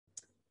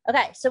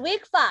Okay, so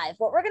week 5,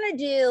 what we're going to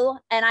do,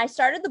 and I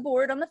started the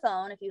board on the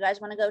phone. If you guys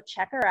want to go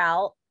check her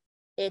out,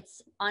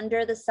 it's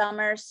under the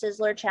summer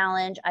Sizzler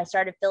challenge. I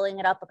started filling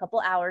it up a couple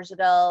hours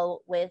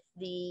ago with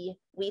the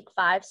week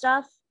 5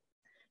 stuff.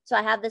 So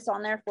I have this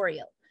on there for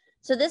you.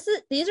 So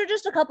these are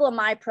just a couple of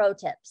my pro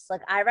tips.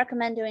 Like, I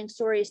recommend doing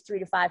stories 3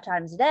 to 5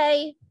 times a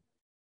day.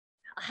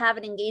 Have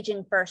an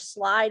engaging first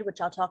slide,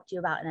 which I'll talk to you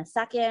about in a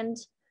second.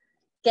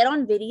 Get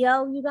on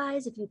video, you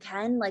guys, if you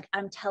can. Like,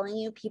 I'm telling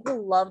you,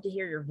 people love to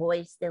hear your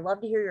voice. They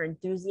love to hear your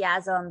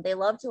enthusiasm. They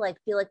love to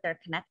feel like they're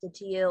connected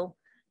to you.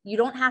 You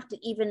don't have to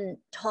even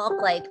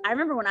talk. Like, I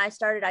remember when I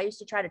started, I used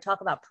to try to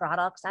talk about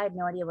products. I had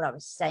no idea what I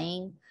was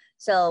saying.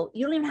 So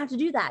you don't even have to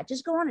do that.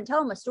 Just go on and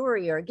tell them a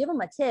story or give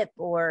them a tip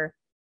or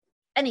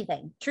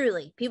anything.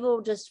 Truly,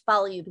 people just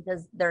follow you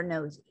because they're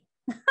nosy.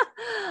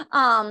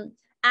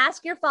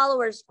 Ask your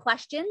followers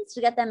questions to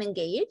get them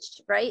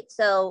engaged, right?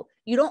 So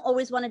you don't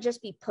always want to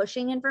just be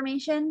pushing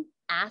information.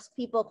 Ask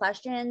people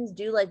questions,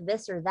 do like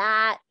this or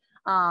that.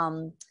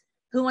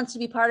 Who wants to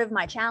be part of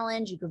my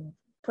challenge? You could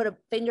put a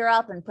finger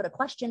up and put a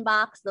question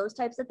box, those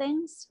types of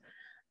things.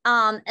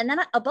 And then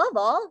above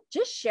all,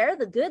 just share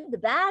the good, the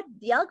bad,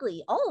 the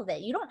ugly, all of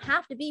it. You don't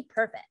have to be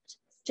perfect.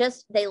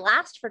 Just, they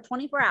last for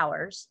 24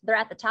 hours. They're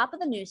at the top of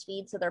the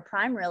newsfeed, so they're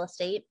prime real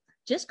estate.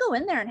 Just go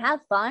in there and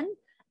have fun.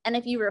 And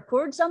if you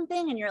record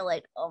something and you're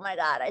like, oh my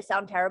God, I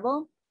sound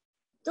terrible,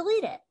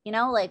 delete it.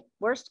 Like,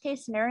 worst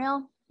case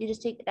scenario, you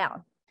just take it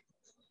down.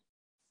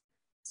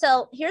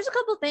 So here's a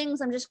couple things.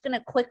 I'm just going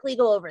to quickly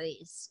go over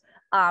these,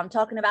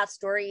 talking about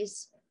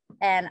stories,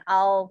 and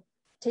I'll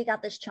take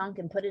out this chunk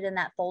and put it in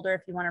that folder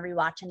if you want to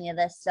rewatch any of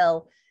this.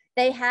 So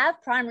they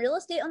have prime real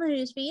estate on the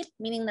newsfeed,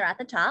 meaning they're at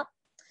the top.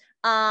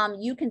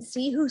 You can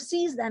see who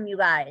sees them, you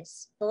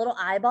guys. The little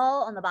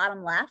eyeball on the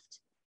bottom left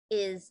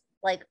is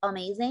like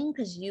amazing,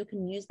 because you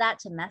can use that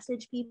to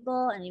message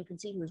people and you can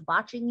see who's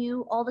watching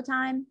you all the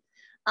time.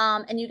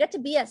 And you get to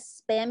be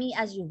as spammy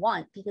as you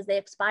want because they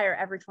expire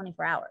every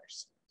 24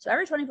 hours. So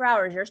every 24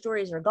 hours, your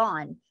stories are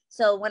gone.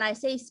 So when I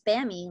say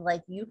spammy,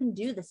 like, you can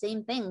do the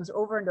same things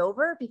over and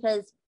over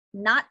because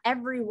not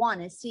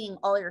everyone is seeing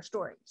all your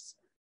stories.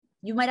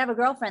 You might have a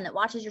girlfriend that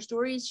watches your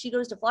stories. She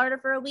goes to Florida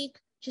for a week.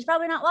 She's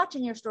probably not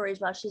watching your stories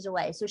while she's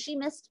away. So she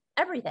missed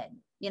everything,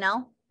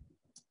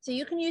 So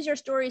you can use your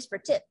stories for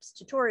tips,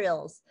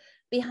 tutorials,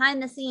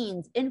 behind the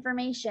scenes,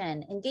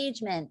 information,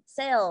 engagement,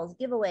 sales,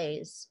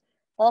 giveaways,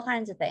 all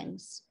kinds of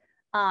things.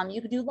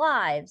 You could do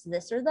lives,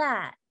 this or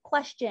that,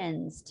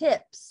 questions,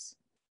 tips.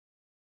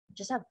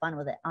 Just have fun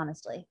with it,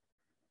 honestly.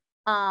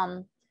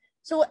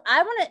 So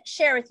I want to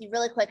share with you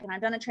really quick, and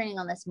I've done a training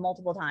on this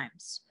multiple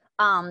times.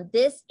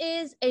 This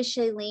is a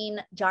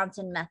Shailene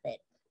Johnson method.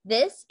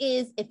 This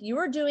is if you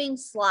are doing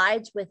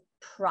slides with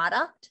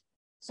product.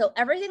 So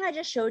everything I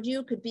just showed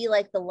you could be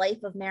like the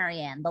life of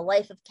Marianne, the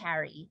life of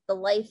Carrie, the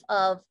life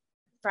of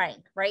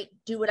Frank, right?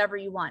 Do whatever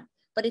you want.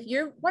 But if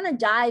you want to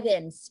dive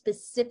in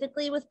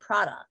specifically with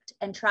product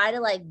and try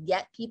to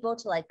get people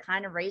to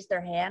kind of raise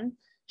their hand,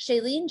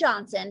 Shailene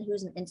Johnson,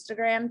 who's an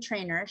Instagram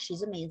trainer,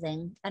 she's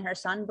amazing, and her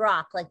son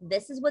Brock,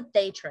 this is what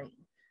they train.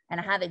 And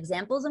I have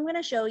examples I'm going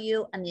to show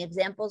you, and the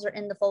examples are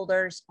in the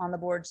folders on the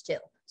boards too.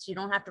 So you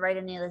don't have to write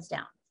any of this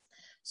down.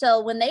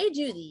 So when they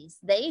do these,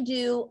 they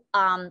do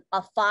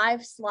a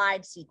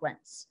 5-slide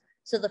sequence.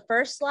 So the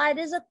first slide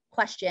is a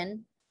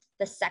question.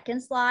 The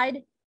second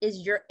slide is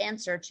your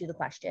answer to the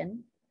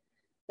question.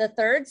 The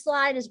third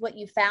slide is what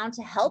you found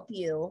to help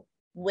you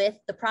with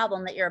the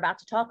problem that you're about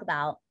to talk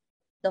about.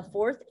 The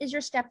fourth is your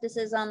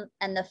skepticism,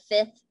 and the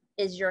fifth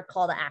is your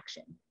call to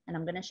action. And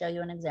I'm going to show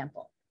you an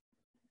example.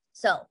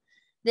 So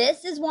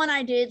this is one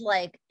I did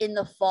in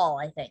the fall,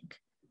 I think.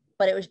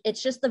 But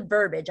it's just the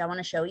verbiage I want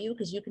to show you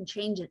because you can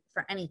change it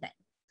for anything.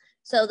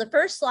 So the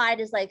first slide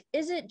is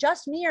is it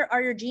just me, or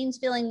are your jeans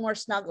feeling more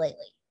snug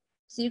lately?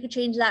 So you could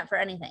change that for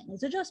anything.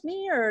 Is it just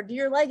me, or do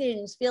your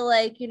leggings feel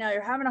like,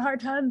 you're having a hard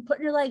time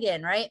putting your leg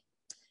in, right?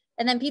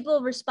 And then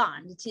people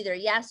respond. It's either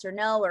yes or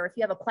no, or if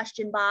you have a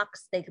question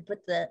box, they could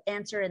put the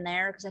answer in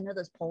there because I know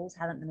those polls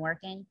haven't been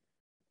working.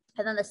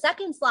 And then the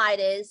second slide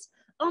is,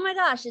 oh my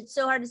gosh, it's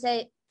so hard to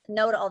say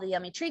no to all the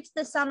yummy treats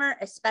this summer,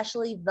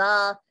 especially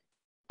the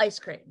ice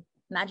cream.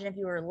 Imagine if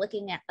you were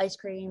looking at ice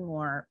cream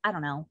or, I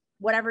don't know,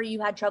 whatever you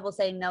had trouble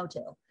saying no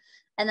to.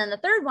 And then the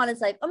third one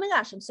is oh my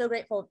gosh, I'm so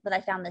grateful that I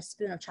found this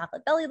spoon of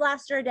chocolate belly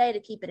blaster a day to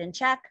keep it in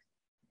check.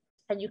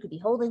 And you could be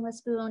holding the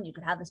spoon. You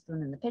could have the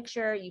spoon in the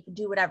picture. You could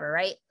do whatever,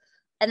 right?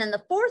 And then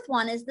the fourth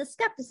one is the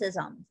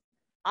skepticism.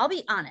 I'll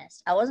be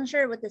honest. I wasn't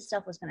sure what this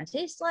stuff was going to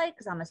taste like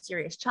because I'm a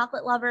serious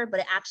chocolate lover,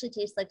 but it actually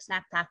tastes like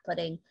snack pack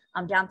pudding.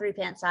 I'm down 3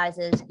 pant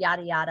sizes,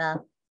 yada,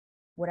 yada,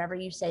 whatever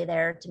you say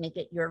there to make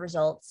it your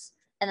results.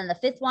 And then the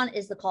fifth one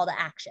is the call to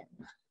action.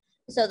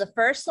 So the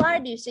first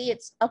slide, you see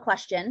it's a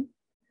question.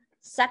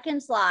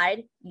 Second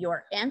slide,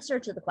 your answer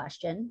to the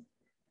question.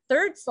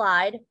 Third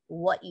slide,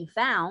 what you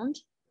found.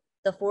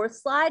 The fourth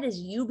slide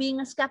is you being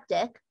a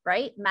skeptic,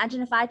 right?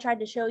 Imagine if I tried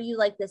to show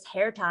you this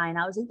hair tie and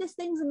I was like, this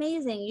thing's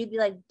amazing. You'd be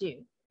like,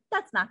 dude,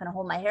 that's not going to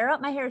hold my hair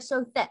up. My hair is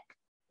so thick.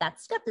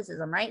 That's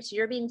skepticism, right? So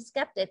you're being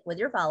skeptic with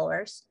your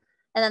followers.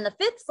 And then the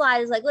fifth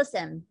slide is like,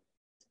 listen,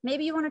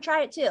 maybe you want to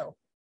try it too.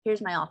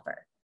 Here's my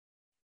offer.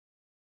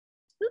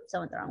 Oops, I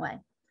went the wrong way.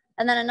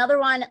 And then another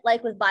one,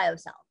 like with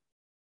BioCell.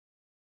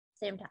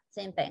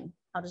 Same thing.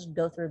 I'll just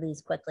go through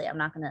these quickly. I'm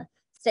not going to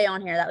stay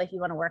on here. That way, if you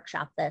want to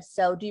workshop this.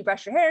 So do you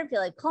brush your hair and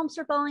feel like clumps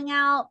are falling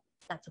out?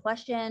 That's a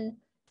question.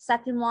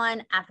 Second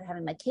one, after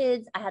having my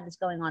kids, I had this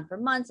going on for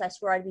months. I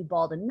swore I'd be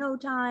bald in no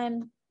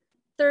time.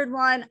 Third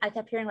one, I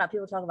kept hearing about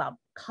people talk about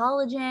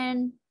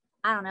collagen.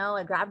 I don't know.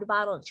 I grabbed a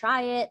bottle to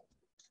try it.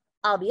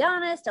 I'll be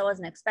honest, I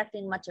wasn't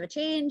expecting much of a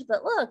change,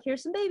 but look,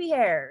 here's some baby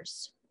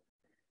hairs.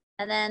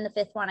 And then the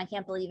fifth one, I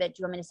can't believe it. Do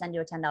you want me to send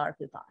you a $10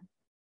 coupon?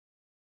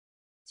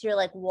 So you're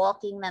like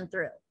walking them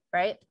through,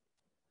 right?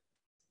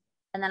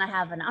 And then I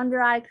have an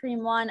under eye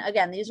cream one.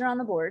 Again, these are on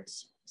the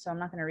boards, so I'm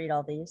not going to read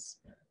all these.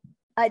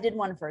 I did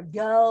one for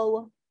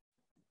Go.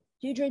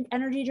 Do you drink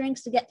energy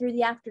drinks to get through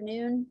the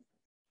afternoon?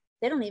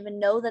 They don't even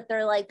know that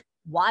they're like,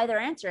 why they're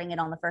answering it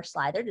on the first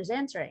slide. They're just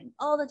answering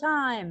all the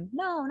time.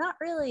 No, not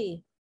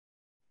really.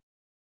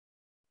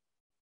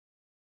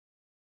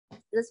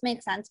 Does this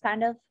make sense,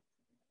 kind of?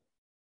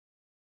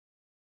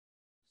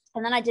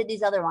 And then I did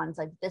these other ones.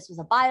 Like this was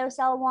a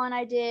BioCell one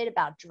I did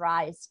about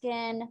dry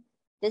skin.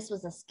 This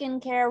was a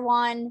skincare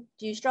one.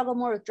 Do you struggle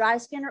more with dry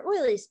skin or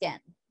oily skin?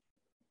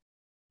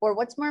 Or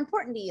what's more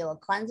important to you, a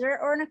cleanser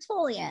or an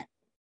exfoliant?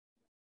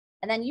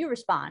 And then you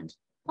respond,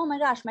 oh my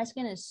gosh, my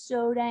skin is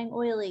so dang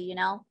oily, you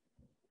know?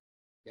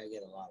 Yeah, I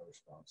get a lot of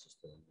responses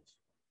to this.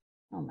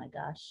 Oh my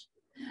gosh.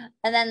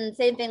 And then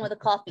same thing with a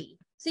coffee.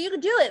 So you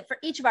could do it for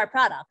each of our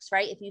products,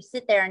 right? If you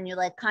sit there and you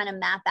like kind of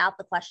map out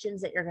the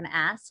questions that you're going to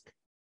ask.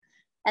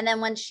 And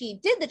then when she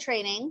did the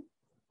training,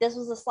 this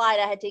was a slide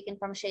I had taken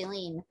from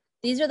Shailene.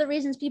 These are the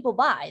reasons people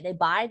buy. They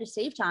buy to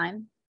save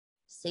time,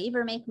 save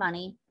or make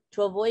money,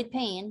 to avoid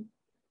pain,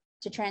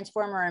 to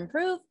transform or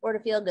improve, or to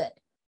feel good.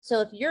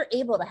 So if you're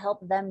able to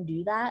help them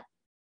do that,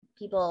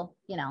 people,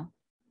 you know,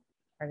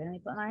 are going to be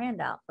putting their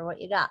hand out for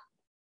what you got.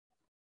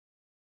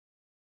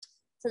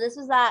 So this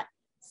was that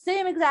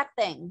same exact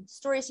thing.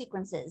 Story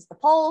sequences, the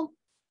poll,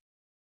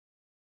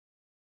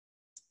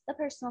 the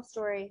personal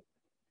story,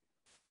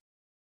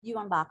 you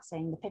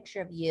unboxing, the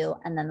picture of you,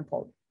 and then the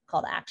poll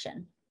call to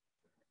action.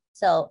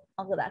 So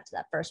I'll go back to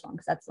that first one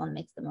because that's the one that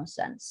makes the most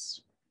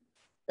sense.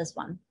 This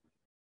one.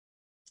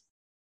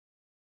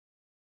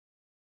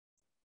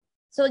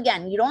 So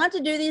again, you don't have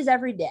to do these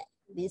every day.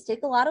 These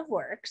take a lot of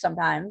work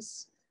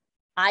sometimes.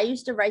 I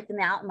used to write them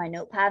out in my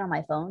notepad on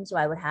my phone, so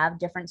I would have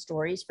different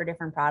stories for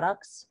different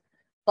products.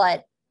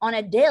 But on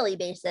a daily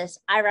basis,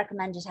 I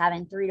recommend just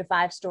having 3 to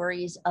 5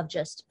 stories of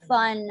just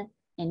fun,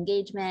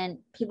 engagement,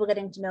 people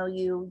getting to know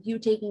you, you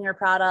taking your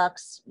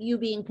products, you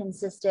being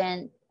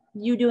consistent,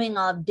 you doing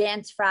a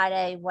dance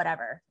Friday,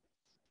 whatever.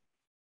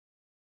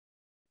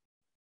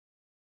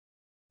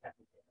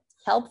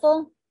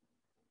 Helpful?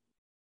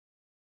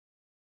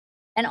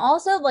 And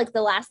also, like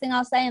the last thing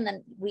I'll say, and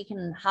then we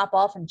can hop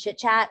off and chit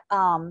chat.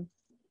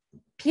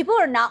 People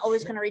are not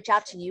always going to reach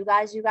out to you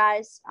guys.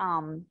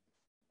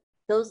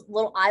 Those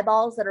little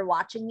eyeballs that are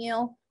watching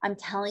you, I'm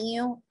telling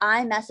you,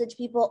 I message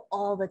people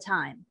all the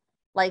time.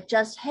 Like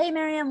just, hey,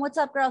 Miriam, what's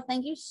up, girl?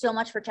 Thank you so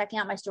much for checking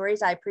out my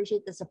stories. I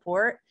appreciate the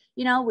support.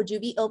 You know, would you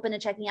be open to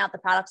checking out the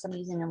products I'm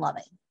using and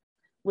loving?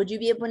 Would you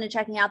be open to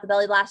checking out the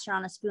Belly Blaster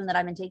on a spoon that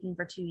I've been taking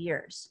for 2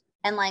 years?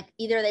 And like,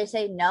 either they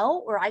say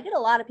no, or I get a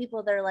lot of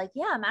people that are like,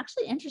 yeah, I'm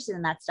actually interested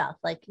in that stuff.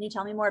 Like, can you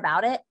tell me more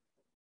about it?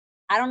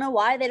 I don't know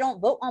why they don't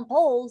vote on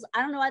polls.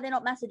 I don't know why they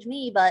don't message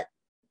me, but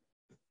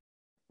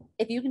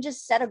if you can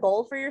just set a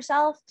goal for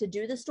yourself to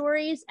do the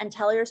stories and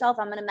tell yourself,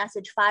 I'm going to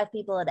message 5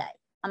 people a day.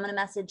 I'm going to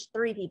message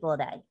 3 people a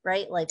day,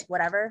 right? Like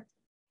whatever.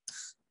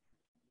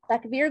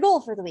 That could be your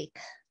goal for the week.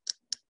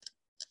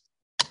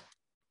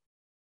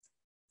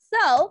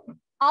 So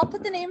I'll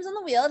put the names on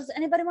the wheel. Does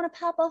anybody want to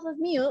pop off of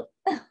mute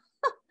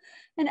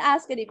and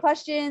ask any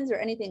questions or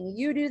anything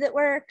you do that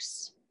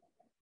works?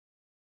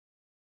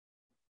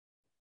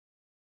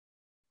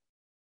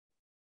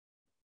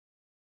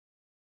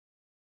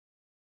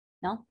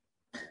 No?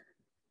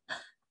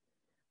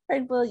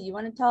 Right, Will, you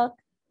want to talk?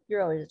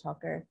 You're always a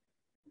talker.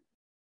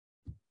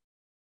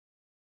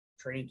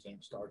 Training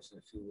camp starts in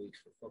a few weeks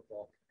for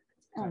football.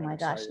 Oh my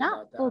gosh,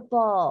 not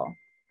football.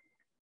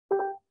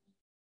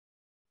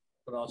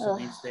 But also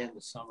means the end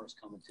of summer's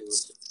coming too.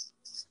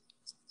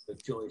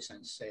 With joyous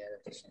and sad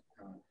at the same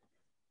time.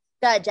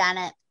 Go ahead,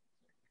 Janet.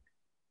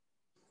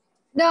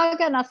 No, I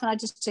got nothing. I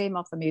just came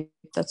off the mute.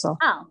 That's all.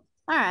 Oh,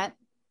 all right.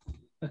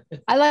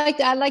 I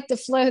like the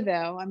flow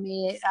though. I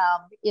mean,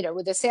 you know,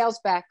 with a sales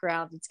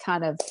background, it's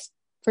kind of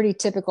pretty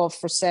typical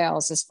for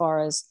sales as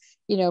far as,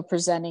 you know,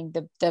 presenting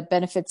the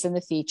benefits and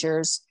the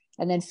features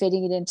and then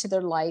fitting it into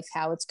their life,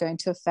 how it's going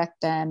to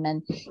affect them.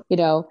 And, you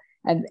know,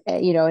 and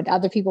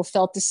other people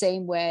felt the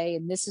same way.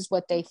 And this is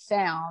what they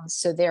found.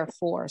 So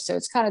therefore, so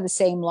it's kind of the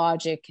same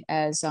logic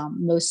as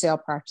most sale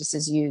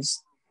practices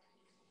use.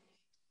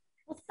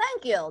 Well,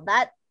 thank you.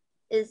 That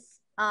is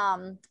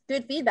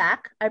good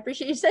feedback. I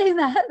appreciate you saying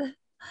that.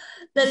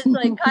 That it's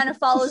like kind of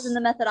follows in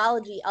the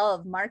methodology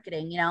of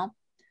marketing, you know?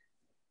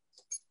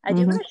 I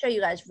do want to show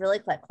you guys really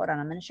quick. Hold on.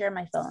 I'm going to share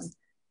my phone.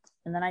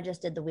 And then I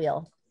just did the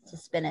wheel to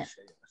spin it.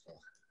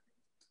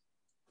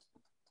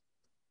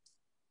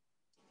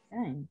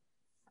 Okay.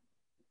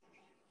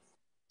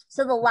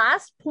 So the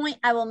last point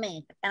I will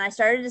make, and I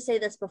started to say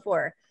this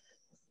before,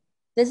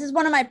 this is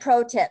one of my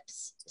pro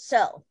tips.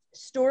 So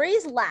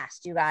stories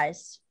last, you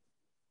guys.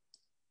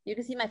 You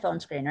can see my phone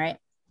screen, right?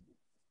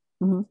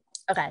 Mm-hmm.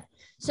 Okay.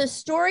 So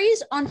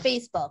stories on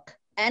Facebook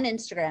and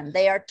Instagram,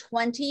 they are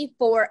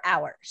 24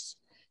 hours.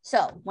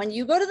 So when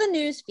you go to the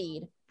news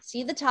feed,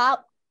 see the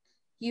top,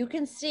 you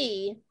can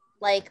see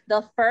like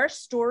the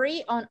first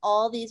story on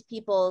all these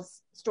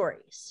people's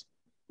stories.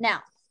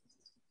 Now,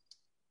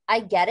 I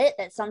get it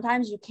that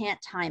sometimes you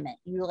can't time it.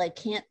 You like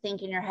can't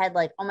think in your head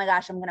like, oh my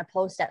gosh, I'm going to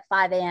post at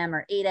 5 a.m.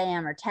 or 8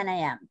 a.m. or 10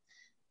 a.m.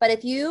 But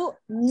if you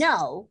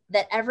know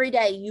that every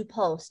day you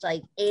post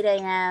like 8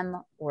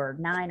 a.m. or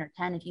 9 or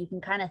 10, if you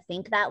can kind of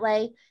think that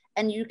way,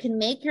 and you can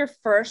make your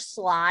first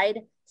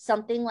slide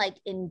something like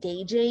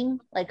engaging,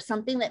 like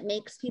something that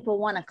makes people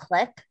want to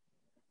click,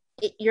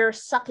 you're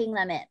sucking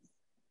them in,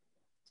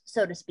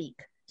 so to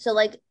speak. So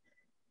like,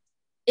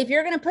 if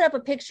you're going to put up a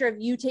picture of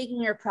you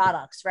taking your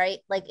products, right?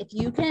 Like if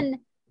you can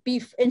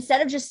be,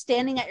 instead of just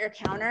standing at your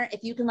counter,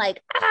 if you can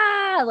like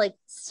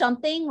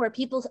something where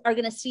people are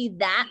going to see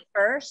that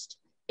first,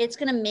 it's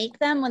going to make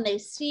them, when they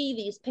see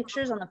these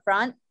pictures on the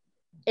front,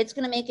 it's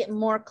going to make it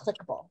more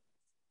clickable.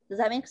 Does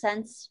that make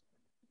sense?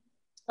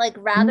 Like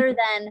rather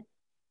than,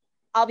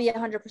 I'll be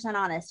 100%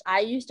 honest,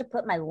 I used to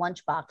put my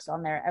lunchbox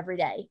on there every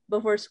day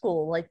before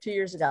school, like 2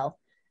 years ago.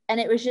 And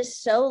it was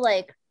just so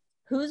like,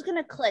 who's going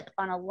to click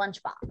on a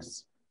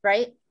lunchbox,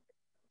 right?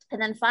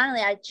 And then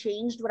finally I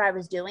changed what I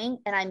was doing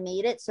and I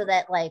made it so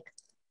that like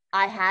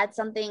I had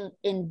something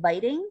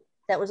inviting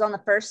that was on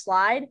the first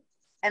slide,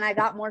 and I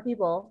got more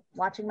people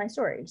watching my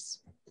stories.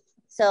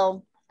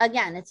 So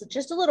again, it's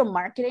just a little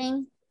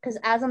marketing, because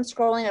as I'm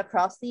scrolling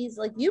across these,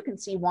 like you can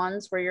see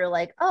ones where you're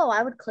like, oh,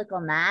 I would click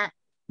on that.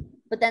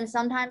 But then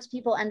sometimes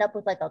people end up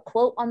with like a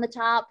quote on the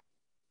top,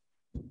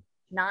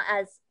 not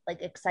as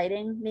like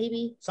exciting,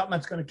 maybe. Something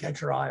that's going to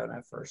catch your eye on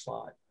that first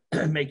slide,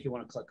 make you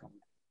want to click on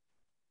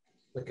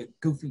it. Like a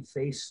goofy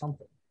face,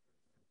 something.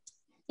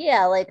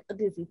 Yeah, like a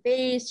goofy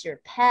face, your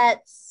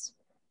pets.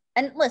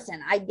 And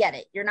listen, I get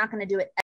it. You're not going to do it